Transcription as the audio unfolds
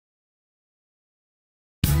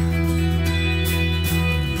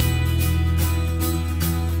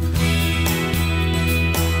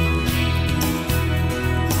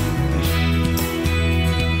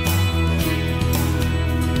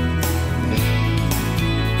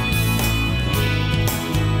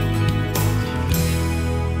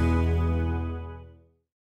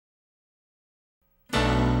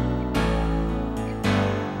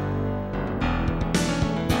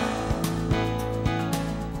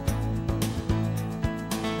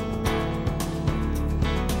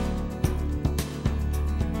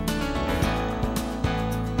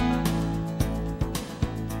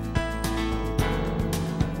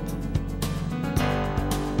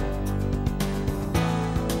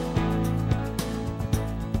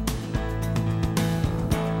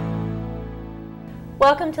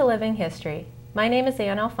Welcome to Living History. My name is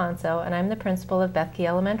Ann Alfonso and I'm the principal of Bethke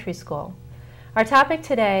Elementary School. Our topic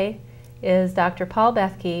today is Dr. Paul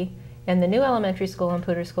Bethke and the new elementary school in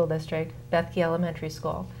Poudre School District, Bethke Elementary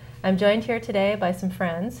School. I'm joined here today by some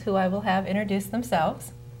friends who I will have introduce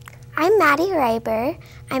themselves. I'm Maddie Reiber.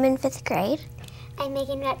 I'm in 5th grade. I'm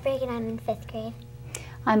Megan Retberg and I'm in 5th grade.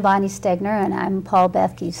 I'm Bonnie Stegner and I'm Paul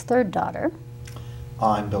Bethke's third daughter.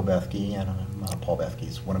 I'm Bill Bethke and I'm Paul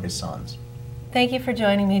Bethke's one of his sons. Thank you for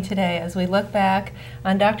joining me today as we look back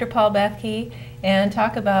on Dr. Paul Bethke and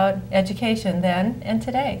talk about education then and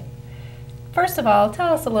today. First of all,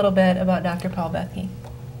 tell us a little bit about Dr. Paul Bethke.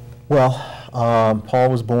 Well, Paul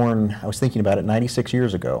was born, I was thinking about it, 96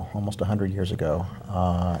 years ago, almost 100 years ago,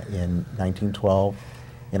 in 1912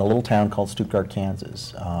 in a little town called Stuttgart,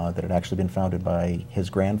 Kansas, that had actually been founded by his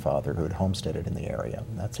grandfather who had homesteaded in the area.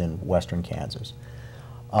 That's in western Kansas.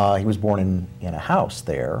 He was born in a house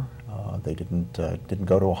there. They didn't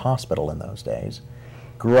go to a hospital in those days.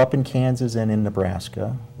 Grew up in Kansas and in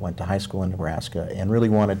Nebraska, went to high school in Nebraska, and really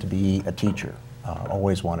wanted to be a teacher,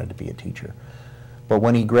 always wanted to be a teacher. But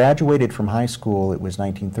when he graduated from high school, it was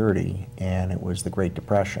 1930, and it was the Great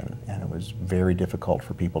Depression, and it was very difficult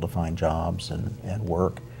for people to find jobs and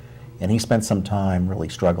work. And he spent some time really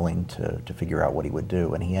struggling to figure out what he would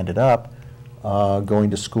do, and he ended up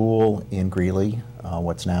going to school in Greeley,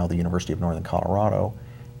 what's now the University of Northern Colorado,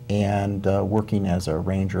 and working as a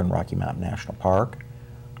ranger in Rocky Mountain National Park.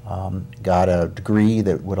 Got a degree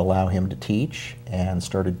that would allow him to teach and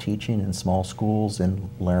started teaching in small schools in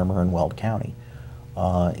Larimer and Weld County,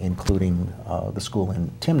 including the school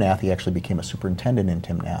in Timnath. He actually became a superintendent in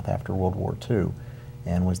Timnath after World War II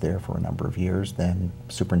and was there for a number of years, then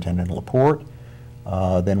superintendent in LaPorte,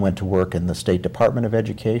 then went to work in the State Department of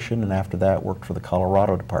Education, and after that worked for the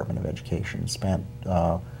Colorado Department of Education. Spent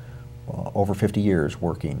over 50 years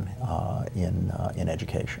working in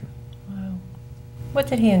education. Wow. What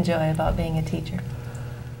did he enjoy about being a teacher?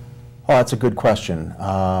 Oh, that's a good question.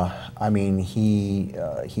 I mean,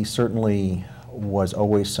 he certainly was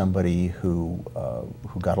always somebody who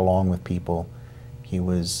got along with people. He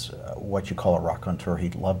was what you call a raconteur. He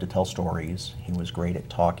loved to tell stories. He was great at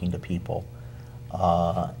talking to people,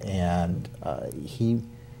 and he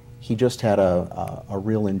just had a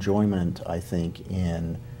real enjoyment, I think,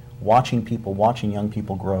 in watching young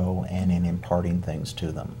people grow and in imparting things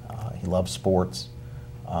to them. He loved sports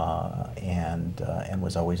and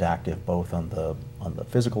was always active both on the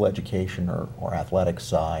physical education or athletics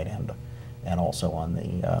side and also on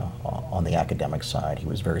the academic side. He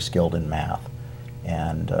was very skilled in math,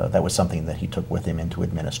 and that was something that he took with him into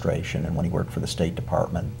administration. And when he worked for the State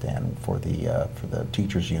Department and for the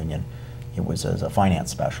teachers union, it was as a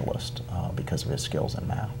finance specialist because of his skills in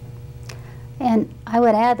math. And I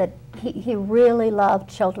would add that he really loved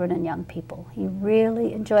children and young people. He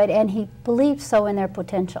really enjoyed, and he believed so in their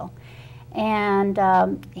potential. And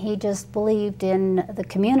he just believed in the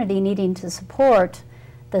community needing to support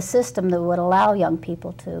the system that would allow young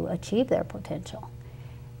people to achieve their potential.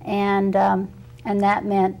 And that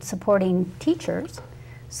meant supporting teachers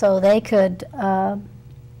so they could,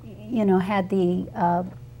 you know, had the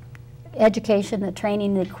education, the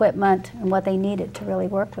training, the equipment, and what they needed to really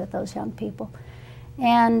work with those young people.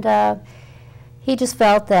 And he just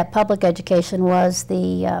felt that public education was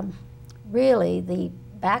really the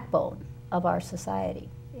backbone of our society.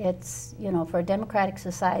 It's, you know, for a democratic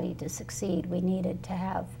society to succeed, we needed to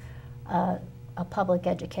have a public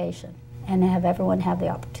education and have everyone have the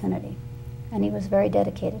opportunity. And he was very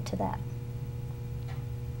dedicated to that.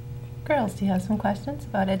 Girls, do you have some questions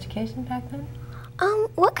about education back then?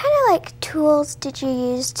 What kind of like tools did you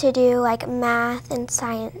use to do like math and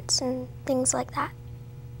science and things like that?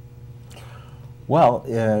 Well,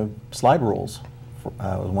 slide rules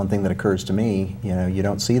was one thing that occurs to me. You know, you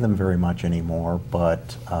don't see them very much anymore,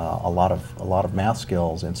 but a lot of math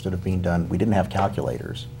skills, instead of being done, we didn't have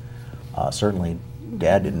calculators. Certainly,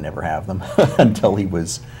 Dad didn't ever have them until he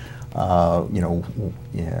was, you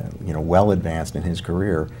know, well advanced in his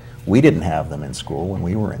career. We didn't have them in school when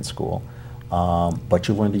we were in school. But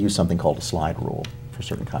you learn to use something called a slide rule for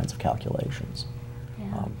certain kinds of calculations.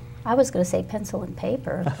 Yeah. I was going to say pencil and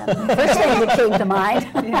paper. That's the first thing that came to mind.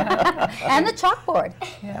 Yeah. And the chalkboard.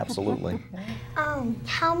 Yeah. Absolutely.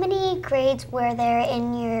 How many grades were there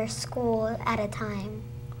in your school at a time?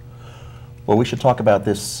 Well, we should talk about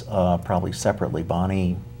this probably separately.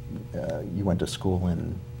 Bonnie, you went to school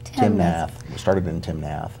in Timnath. You started in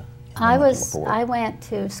Timnath. I went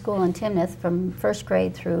to school in Timnath from 1st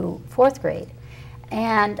grade through 4th grade,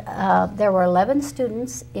 and there were 11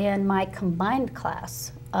 students in my combined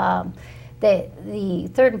class. The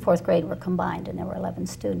 3rd and 4th grade were combined, and there were 11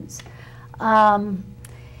 students.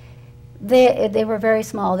 They were very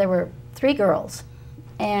small. There were 3 girls,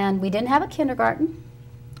 and we didn't have a kindergarten,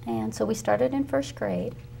 and so we started in 1st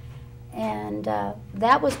grade. And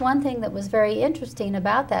that was one thing that was very interesting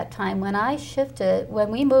about that time.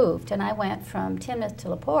 When we moved, and I went from Timnath to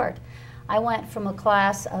LaPorte, I went from a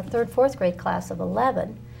class, a 3rd, 4th grade class of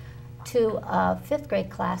 11 to a 5th grade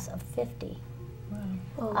class of 50.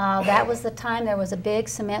 Wow. That was the time there was a big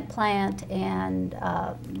cement plant, and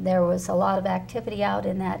there was a lot of activity out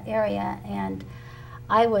in that area, and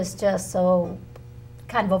I was just so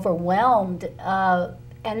kind of overwhelmed.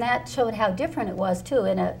 And that showed how different it was, too,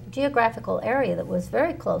 in a geographical area that was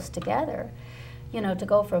very close together. You know, to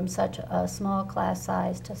go from such a small class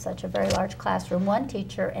size to such a very large classroom, 1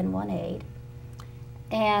 teacher and 1 aide.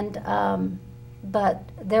 And, but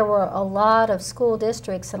there were a lot of school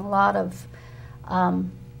districts and a lot of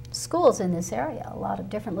schools in this area, a lot of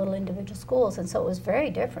different little individual schools, and so it was very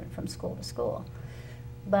different from school to school.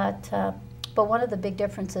 But one of the big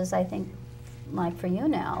differences, I think, like for you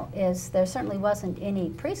now, is there certainly wasn't any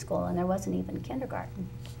preschool, and there wasn't even kindergarten.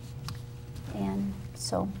 And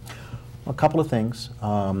so... A couple of things.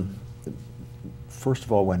 First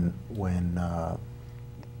of all, when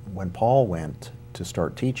Paul went to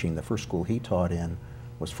start teaching, the first school he taught in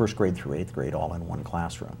was 1st grade through 8th grade, all in 1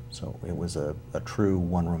 classroom. So it was a true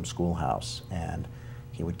 1-room schoolhouse, and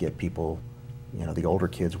he would get people, you know, the older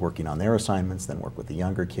kids working on their assignments, then work with the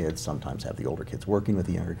younger kids, sometimes have the older kids working with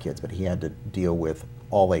the younger kids, but he had to deal with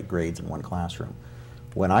all 8 grades in 1 classroom.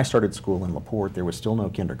 When I started school in LaPorte, there was still no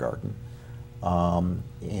kindergarten.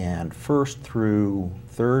 And 1st through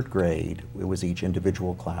 3rd grade, it was each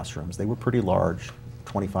individual classrooms. They were pretty large,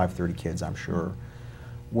 25, 30 kids, I'm sure.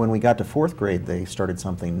 When we got to 4th grade, they started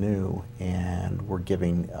something new, and we're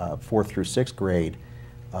giving 4th through 6th grade,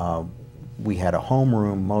 we had a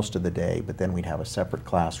homeroom most of the day, but then we'd have a separate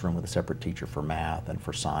classroom with a separate teacher for math and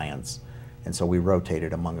for science. And so we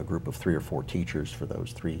rotated among a group of 3 or 4 teachers for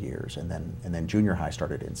those 3 years. And then junior high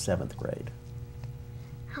started in 7th grade.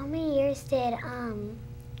 How many years did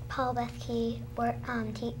Paul Bethke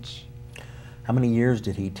teach? How many years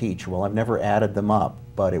did he teach? Well, I've never added them up,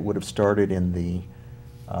 but it would have started in the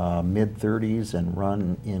mid-30s and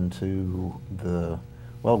run into the,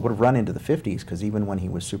 well, it would have run into the 50s, because even when he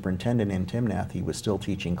was superintendent in Timnath, he was still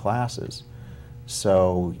teaching classes.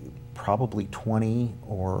 So probably 20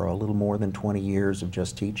 or a little more than 20 years of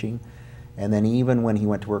just teaching. And then even when he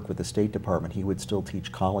went to work with the State Department, he would still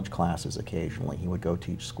teach college classes occasionally. He would go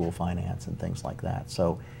teach school finance and things like that.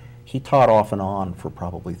 So he taught off and on for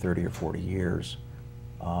probably 30 or 40 years.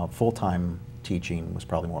 Full-time teaching was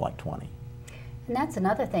probably more like 20. And that's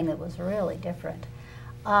another thing that was really different.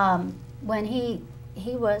 When he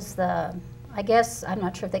was the, I guess, I'm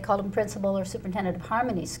not sure if they called him principal or superintendent of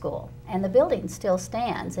Harmony School, and the building still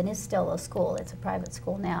stands and is still a school. It's a private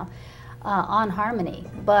school now on Harmony.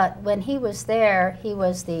 But when he was there, he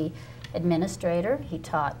was the administrator, he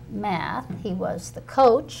taught math, he was the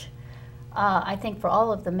coach, I think for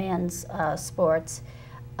all of the men's sports.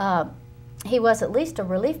 He was at least a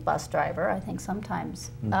relief bus driver, I think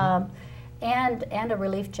sometimes, and a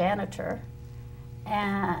relief janitor.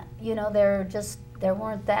 And you know, there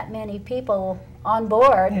weren't that many people on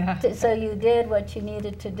board, so you did what you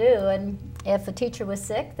needed to do. And if a teacher was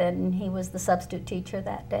sick, then he was the substitute teacher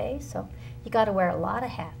that day. So you got to wear a lot of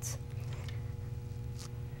hats.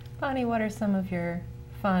 Bonnie, what are some of your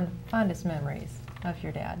fondest memories of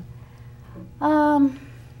your dad?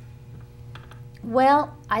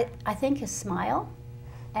 Well, I think his smile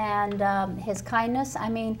and his kindness. I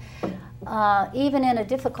mean, even in a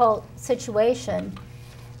difficult situation,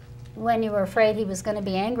 when you were afraid he was going to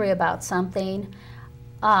be angry about something,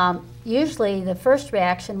 usually the first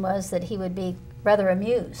reaction was that he would be rather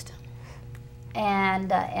amused.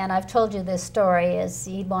 And I've told you this story, is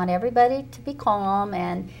he'd want everybody to be calm,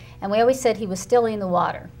 and we always said he was stilling the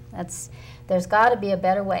water. There's got to be a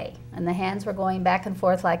better way. And the hands were going back and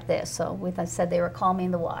forth like this, so we said they were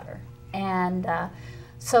calming the water. And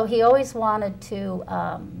so he always wanted to,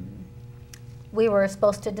 we were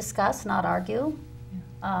supposed to discuss, not argue.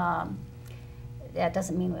 That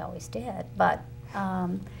doesn't mean we always did, but,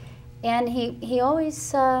 and he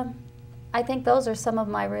always, I think those are some of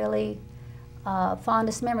my really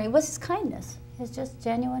fondest memory, was his kindness, his just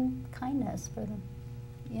genuine kindness for them,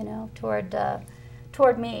 you know,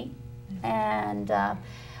 toward me. And,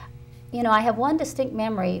 you know, I have one distinct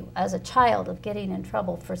memory as a child of getting in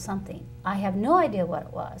trouble for something. I have no idea what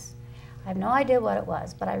it was. I have no idea what it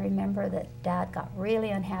was, but I remember that Dad got really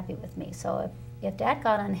unhappy with me. So if Dad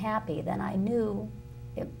got unhappy, then I knew,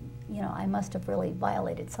 you know, I must have really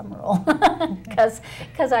violated some rule, because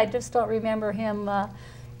I just don't remember him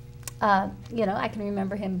You know, I can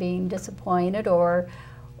remember him being disappointed or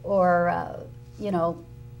you know,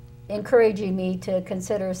 encouraging me to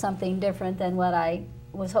consider something different than what I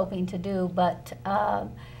was hoping to do. But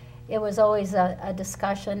it was always a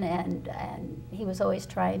discussion, and he was always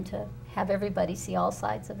trying to have everybody see all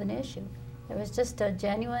sides of an issue. There was just a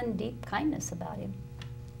genuine, deep kindness about him.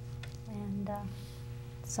 And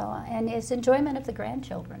and his enjoyment of the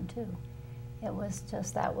grandchildren, too. It was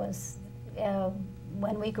just, that was,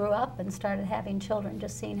 when we grew up and started having children,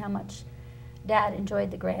 just seeing how much Dad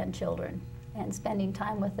enjoyed the grandchildren and spending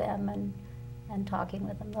time with them and talking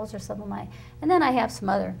with them. Those are some of my, and then I have some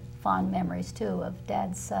other fond memories, too, of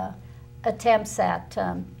Dad's attempts at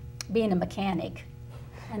being a mechanic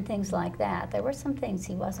and things like that. There were some things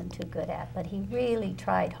he wasn't too good at, but he really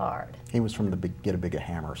tried hard. He was from the Get a Big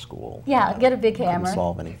Hammer school. Yeah, Get a Big Hammer. Couldn't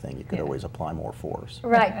solve anything. You could always apply more force.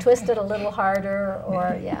 Right, twist it a little harder,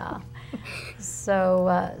 or yeah.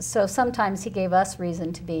 So sometimes he gave us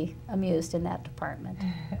reason to be amused in that department.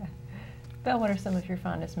 Bill, what are some of your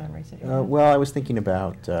fondest memories of your dad? Well, I was thinking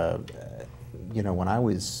about, you know, when I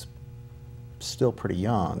was still pretty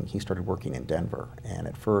young, he started working in Denver, and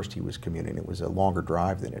at first he was commuting. It was a longer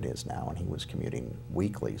drive than it is now, and he was commuting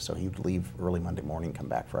weekly, so he would leave early Monday morning, come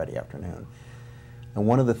back Friday afternoon. And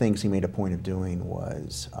one of the things he made a point of doing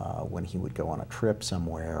was when he would go on a trip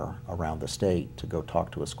somewhere around the state to go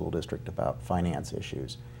talk to a school district about finance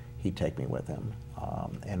issues, he'd take me with him.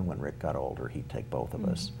 And when Rick got older, he'd take both of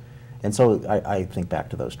us. And so I think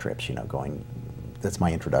back to those trips, you know, going, that's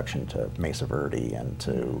my introduction to Mesa Verde and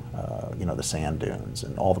to, you know, the sand dunes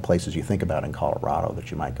and all the places you think about in Colorado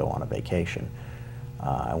that you might go on a vacation.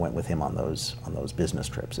 I went with him on those business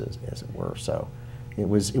trips, as it were. So it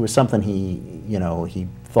was something he, you know, he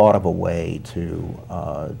thought of a way to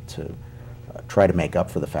try to make up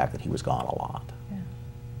for the fact that he was gone a lot. Yeah.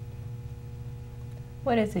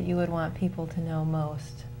 What is it you would want people to know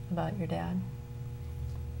most about your dad?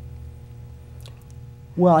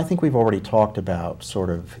 Well, I think we've already talked about sort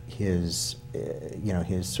of his, you know,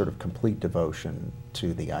 his sort of complete devotion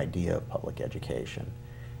to the idea of public education,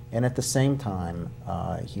 and at the same time,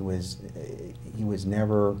 he was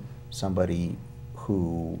never somebody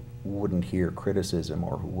who wouldn't hear criticism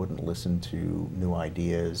or who wouldn't listen to new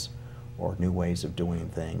ideas or new ways of doing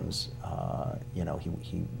things. You know,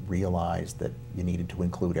 he realized that you needed to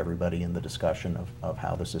include everybody in the discussion of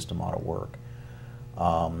how the system ought to work.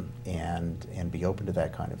 And be open to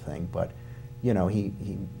that kind of thing. But, you know, he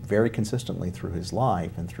very consistently through his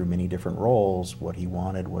life and through many different roles, what he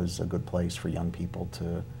wanted was a good place for young people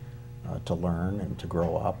to learn and to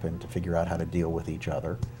grow up and to figure out how to deal with each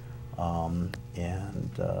other. You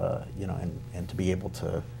know, and to be able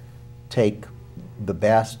to take the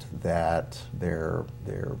best that their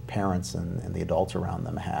parents and the adults around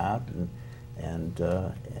them had and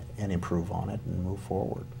improve on it and move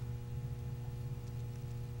forward.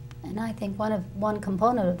 And I think one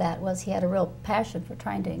component of that was he had a real passion for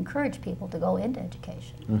trying to encourage people to go into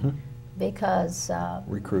education, because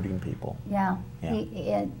recruiting people. Yeah,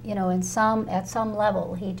 yeah. You know, at some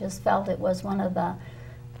level, he just felt it was one of the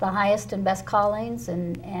highest and best callings,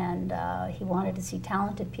 and he wanted to see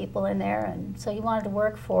talented people in there, and so he wanted to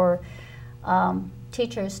work for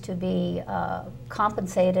teachers to be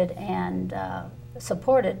compensated and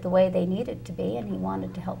supported the way they needed to be, and he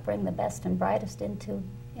wanted to help bring the best and brightest into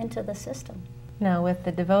the system. Now, with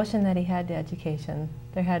the devotion that he had to education,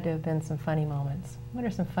 there had to have been some funny moments. What are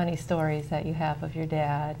some funny stories that you have of your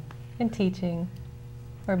dad in teaching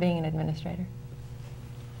or being an administrator?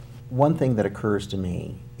 One thing that occurs to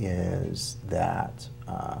me is that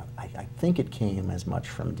I think it came as much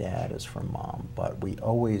from Dad as from Mom, but we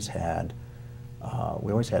always had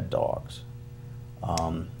dogs,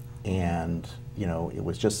 and you know, it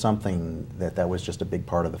was just something that was just a big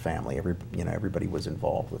part of the family. Everybody was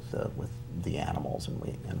involved with the animals,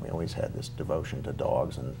 and we always had this devotion to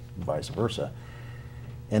dogs and vice versa.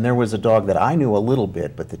 And there was a dog that I knew a little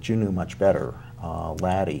bit, but that you knew much better,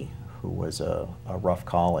 Laddie, who was a rough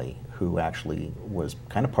collie who actually was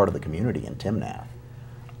kind of part of the community in Timnath,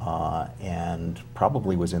 and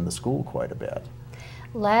probably was in the school quite a bit.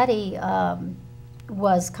 Laddie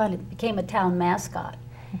became a town mascot.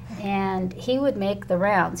 And he would make the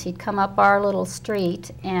rounds. He'd come up our little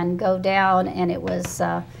street and go down, and it was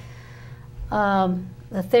the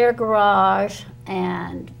Thayer Garage,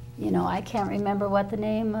 and you know, I can't remember what the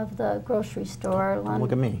name of the grocery store. Don't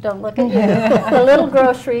look at me. Don't look at you. The little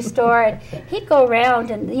grocery store. And he'd go around,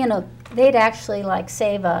 and you know, they'd actually like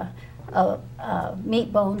save a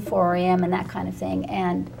meat bone for him and that kind of thing.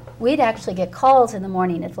 And we'd actually get calls in the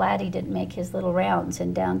morning if Laddie didn't make his little rounds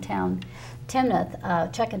in downtown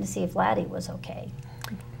Timnath, checking to see if Laddie was okay.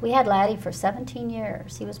 we had Laddie for 17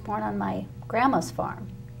 years. He was born on my grandma's farm.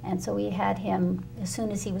 And so we had him as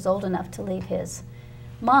soon as he was old enough to leave his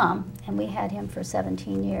mom, and we had him for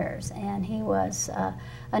 17 years. And he was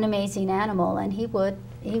an amazing animal, and he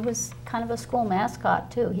was kind of a school mascot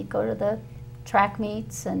too. He'd go to the track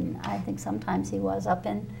meets, and I think sometimes he was up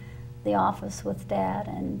in the office with Dad.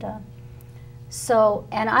 And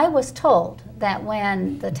and I was told that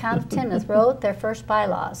when the town of Timoth wrote their first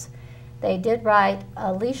bylaws, they did write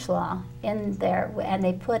a leash law in there, and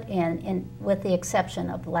they put in with the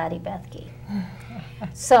exception of Laddie Bethke.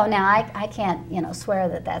 So now I can't swear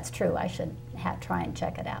that that's true. I should try and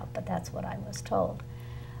check it out, but that's what I was told.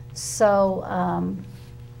 So,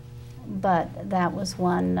 but that was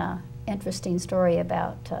one interesting story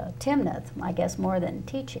about Timoth, I guess more than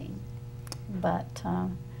teaching. But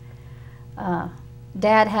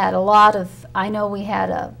Dad had a lot of, I know we had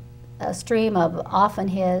a stream of often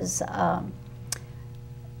his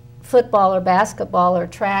football or basketball or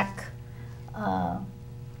track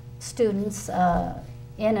students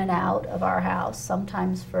in and out of our house,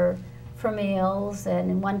 sometimes for meals.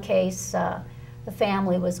 And in one case, the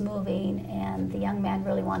family was moving, and the young man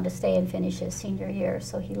really wanted to stay and finish his senior year,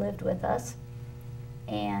 so he lived with us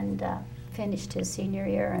and finished his senior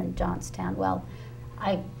year in Johnstown. Well,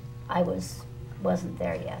 I wasn't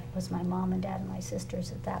there yet. It was my mom and Dad and my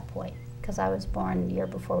sisters at that point, because I was born the year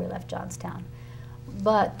before we left Johnstown.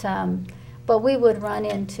 But we would run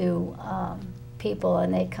into people,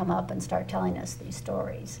 and they'd come up and start telling us these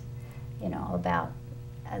stories, about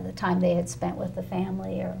the time they had spent with the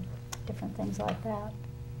family or different things like that.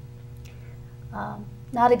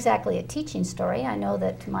 Not exactly a teaching story. I know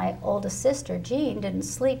that my oldest sister, Jean, didn't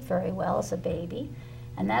sleep very well as a baby,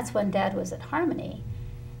 and that's when Dad was at Harmony.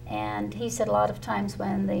 And he said a lot of times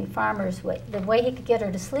when the farmers, the way he could get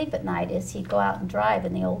her to sleep at night is he'd go out and drive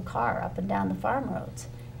in the old car up and down the farm roads,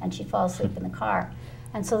 and she'd fall asleep in the car.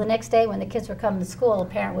 And so the next day when the kids were coming to school, a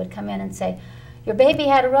parent would come in and say, "Your baby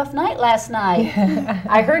had a rough night last night.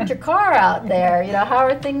 I heard your car out there. How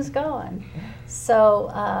are things going?"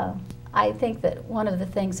 So I think that one of the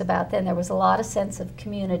things about then, there was a lot of sense of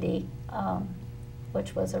community,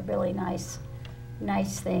 which was a really nice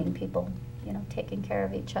thing. People, taking care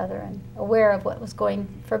of each other and aware of what was going,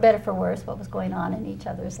 for better for worse, what was going on in each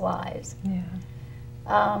other's lives.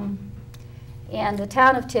 Yeah. And the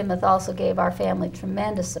town of Timoth also gave our family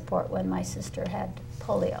tremendous support when my sister had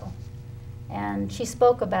polio. And she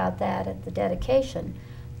spoke about that at the dedication.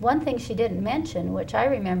 One thing she didn't mention, which I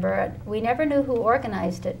remember, we never knew who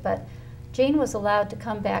organized it, but Jean was allowed to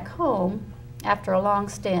come back home after a long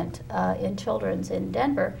stint in children's in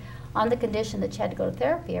Denver on the condition that she had to go to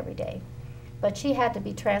therapy every day. But she had to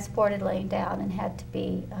be transported laying down and had to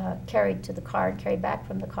be carried to the car and carried back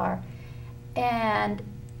from the car. And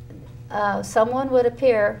someone would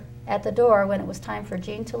appear at the door when it was time for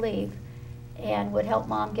Jean to leave and would help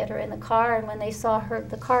Mom get her in the car. And when they saw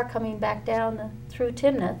the car coming back down through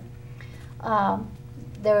Timoth,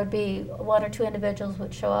 there would be one or two individuals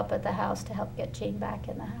would show up at the house to help get Jean back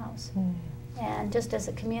in the house. Mm. And just as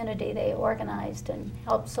a community, they organized and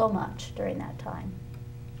helped so much during that time.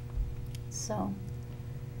 So.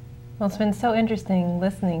 Well, it's been so interesting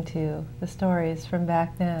listening to the stories from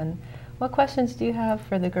back then. What questions do you have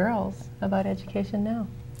for the girls about education now?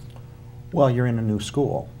 Well, you're in a new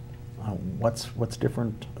school. What's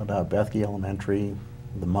different about Bethke Elementary,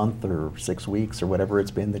 the month or 6 weeks or whatever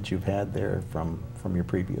it's been that you've had there from your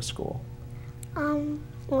previous school?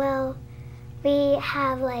 Well, we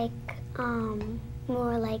have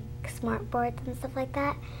more smart boards and stuff like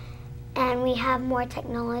that, and we have more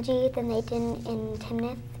technology than they did in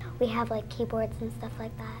Timoth. We have keyboards and stuff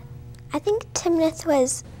like that. I think Timoth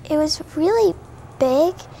was really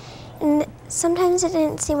big, and sometimes it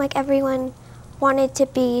didn't seem like everyone wanted to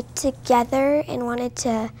be together and wanted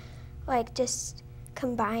to just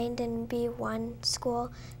combined and be one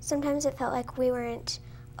school. Sometimes it felt like we weren't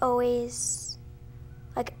always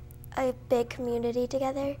a big community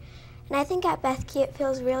together. And I think at Bethke it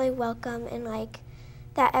feels really welcome and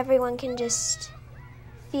that everyone can just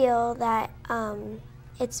feel that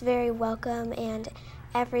it's very welcome and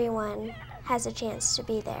everyone has a chance to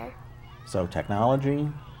be there. So technology?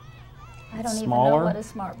 I don't smaller? even know what a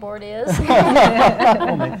smart board is. What is a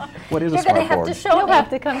smart board? You're going to have to show me. You'll have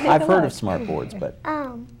to come take I've a heard look. of smart boards, but...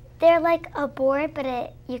 They're like a board,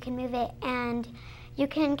 but you can move it, and you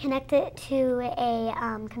can connect it to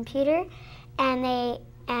a computer, and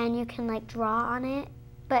you can draw on it,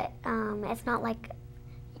 but it's not like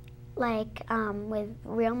with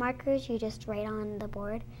real markers. You just write on the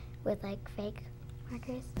board with fake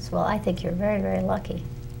markers. Well, I think you're very, very lucky.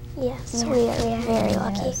 Yes, we are very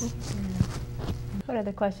lucky. Yes. What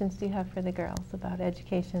other questions do you have for the girls about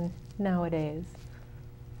education nowadays?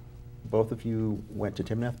 Both of you went to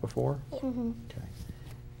Timnath before? Mm-hmm. Okay.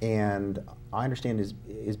 And I understand,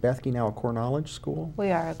 is Bethke now a core knowledge school? We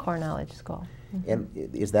are a core knowledge school. And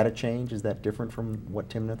is that a change? Is that different from what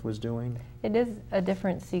Timnath was doing? It is a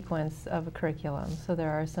different sequence of a curriculum, so there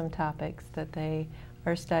are some topics that they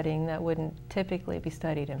are studying that wouldn't typically be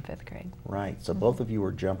studied in 5th grade. Right, so both of you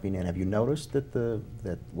are jumping in. Have you noticed that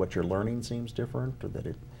that what you're learning seems different, or that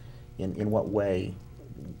it, in what way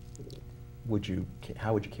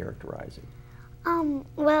how would you characterize it?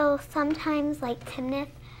 Well, sometimes like Timnath,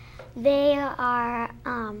 they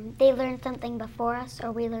learn something before us,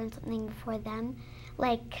 or we learn something before them.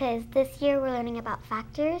 Like, cause this year we're learning about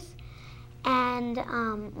factors, and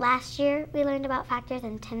last year we learned about factors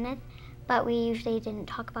in Timnath, but we usually didn't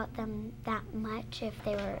talk about them that much if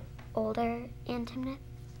they were older in Timnath.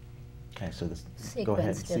 Okay, so this Sequence go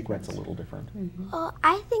ahead. difference. Sequence a little different. Well,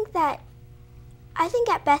 I think at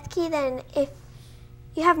Bethke, then, if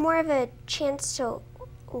you have more of a chance to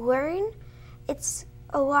learn, it's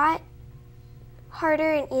a lot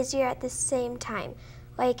harder and easier at the same time.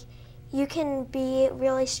 Like, you can be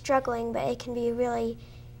really struggling, but it can be really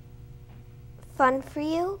fun for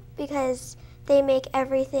you because they make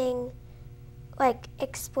everything like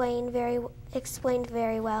explained very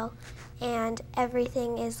well, and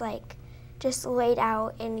everything is like just laid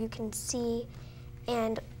out, and you can see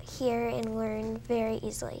and hear and learn very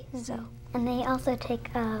easily. So. And they also take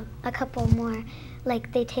a couple more,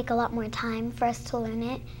 like they take a lot more time for us to learn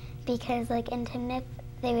it, because like in Timnath,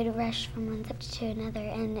 they would rush from one subject to another,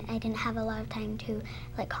 and I didn't have a lot of time to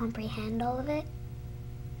like comprehend all of it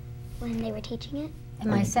when they were teaching it.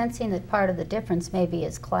 Am I sensing that part of the difference maybe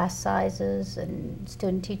is class sizes and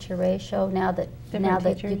student-teacher ratio? Now that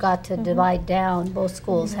you teachers. got to divide down, both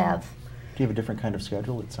schools have. Do you have a different kind of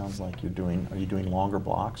schedule? It sounds like are you doing longer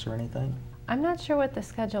blocks or anything? I'm not sure what the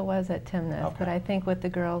schedule was at Timnath, Okay. but I think what the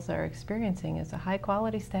girls are experiencing is a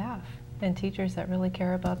high-quality staff and teachers that really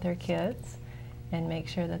care about their kids and make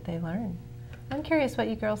sure that they learn. I'm curious what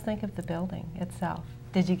you girls think of the building itself.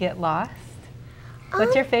 Did you get lost?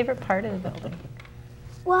 What's your favorite part of the building?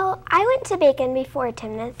 Well, I went to Bacon before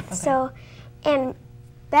Timnath, so, and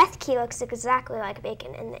Bethke looks exactly like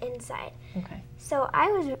Bacon in the inside. Okay. So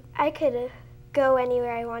I could go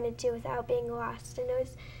anywhere I wanted to without being lost, and it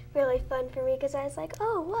was really fun for me because I was like,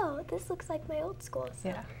 oh, whoa, this looks like my old school.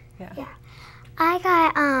 So, Yeah.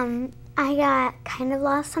 I got kind of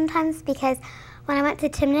lost sometimes, because when I went to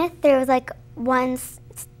Timnath, there was like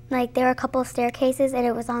there were a couple of staircases, and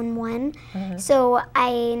it was on one. So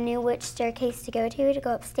I knew which staircase to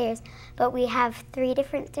go upstairs. But we have 3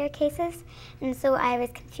 different staircases, and so I was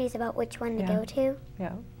confused about which one to go to.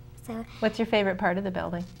 Yeah. So What's your favorite part of the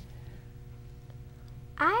building?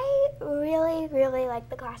 I really, really like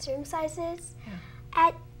the classroom sizes.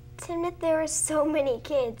 At Timnath, there were so many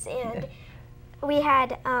kids, and we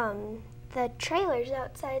had the trailers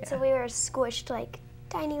outside, so we were squished like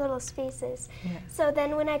tiny little spaces. So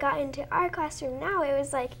then when I got into our classroom now, it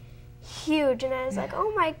was like huge, and I was like,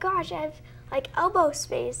 oh my gosh, I have like elbow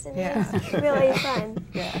space, and it was really fun.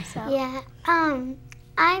 yeah,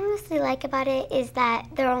 I mostly like about it is that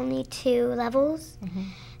there are only 2 levels.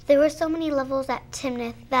 There were so many levels at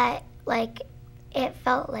Timnath that like it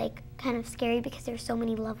felt like kind of scary because there were so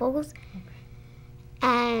many levels,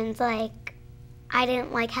 and like I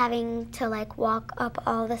didn't like having to like walk up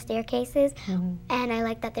all the staircases, and I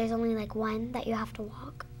like that there's only like one that you have to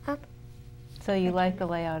walk up. So you like the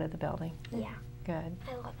layout of the building? Yeah, Good.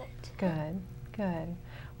 I love it. Good.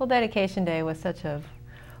 Well, Dedication Day was such a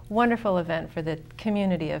wonderful event for the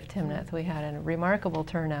community of Timnath. We had a remarkable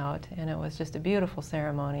turnout, and it was just a beautiful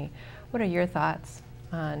ceremony. What are your thoughts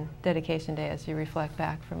on Dedication Day as you reflect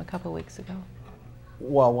back from a couple weeks ago?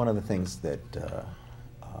 Well, one of the things that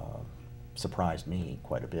surprised me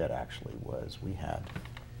quite a bit, actually, was we had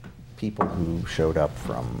people who showed up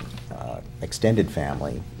from extended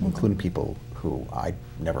family, including people who I'd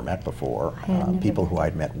never met before, people who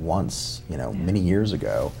I'd met once, many years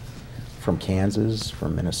ago, from Kansas,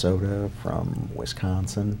 from Minnesota, from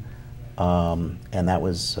Wisconsin, and that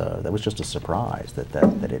was just a surprise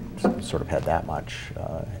that it sort of had that much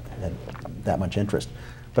interest.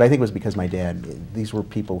 But I think it was because my dad, these were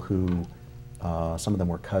people who, some of them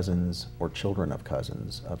were cousins or children of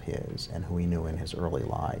cousins of his, and who he knew in his early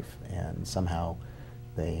life, and somehow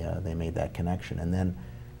they made that connection. And then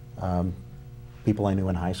people I knew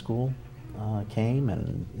in high school came,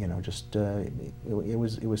 and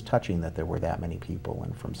it was touching that there were that many people,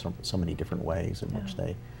 and from so many different ways in which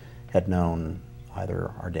they had known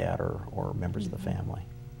either our dad or members of the family.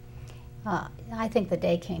 I think the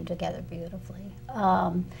day came together beautifully.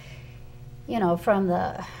 You know, from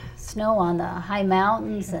the snow on the high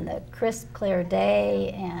mountains and the crisp, clear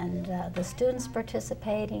day, and the students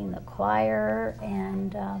participating, the choir,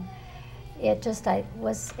 and it just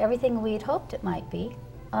was everything we'd hoped it might be.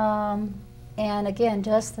 And again,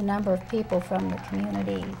 just the number of people from the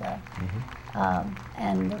community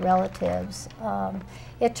and the relatives.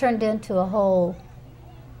 It turned into a whole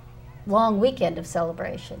long weekend of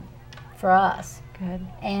celebration for us. Good.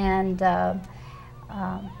 And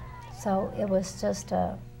so it was just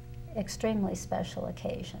a extremely special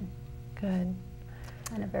occasion. Good.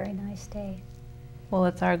 And a very nice day. Well,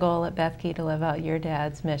 it's our goal at Bethke to live out your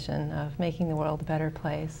dad's mission of making the world a better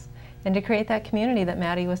place and to create that community that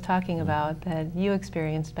Maddie was talking about that you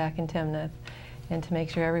experienced back in Timnath, and to make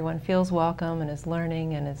sure everyone feels welcome and is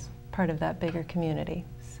learning and is part of that bigger community.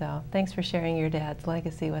 So thanks for sharing your dad's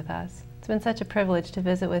legacy with us. It's been such a privilege to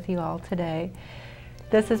visit with you all today.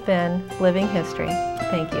 This has been Living History.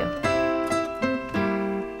 Thank you.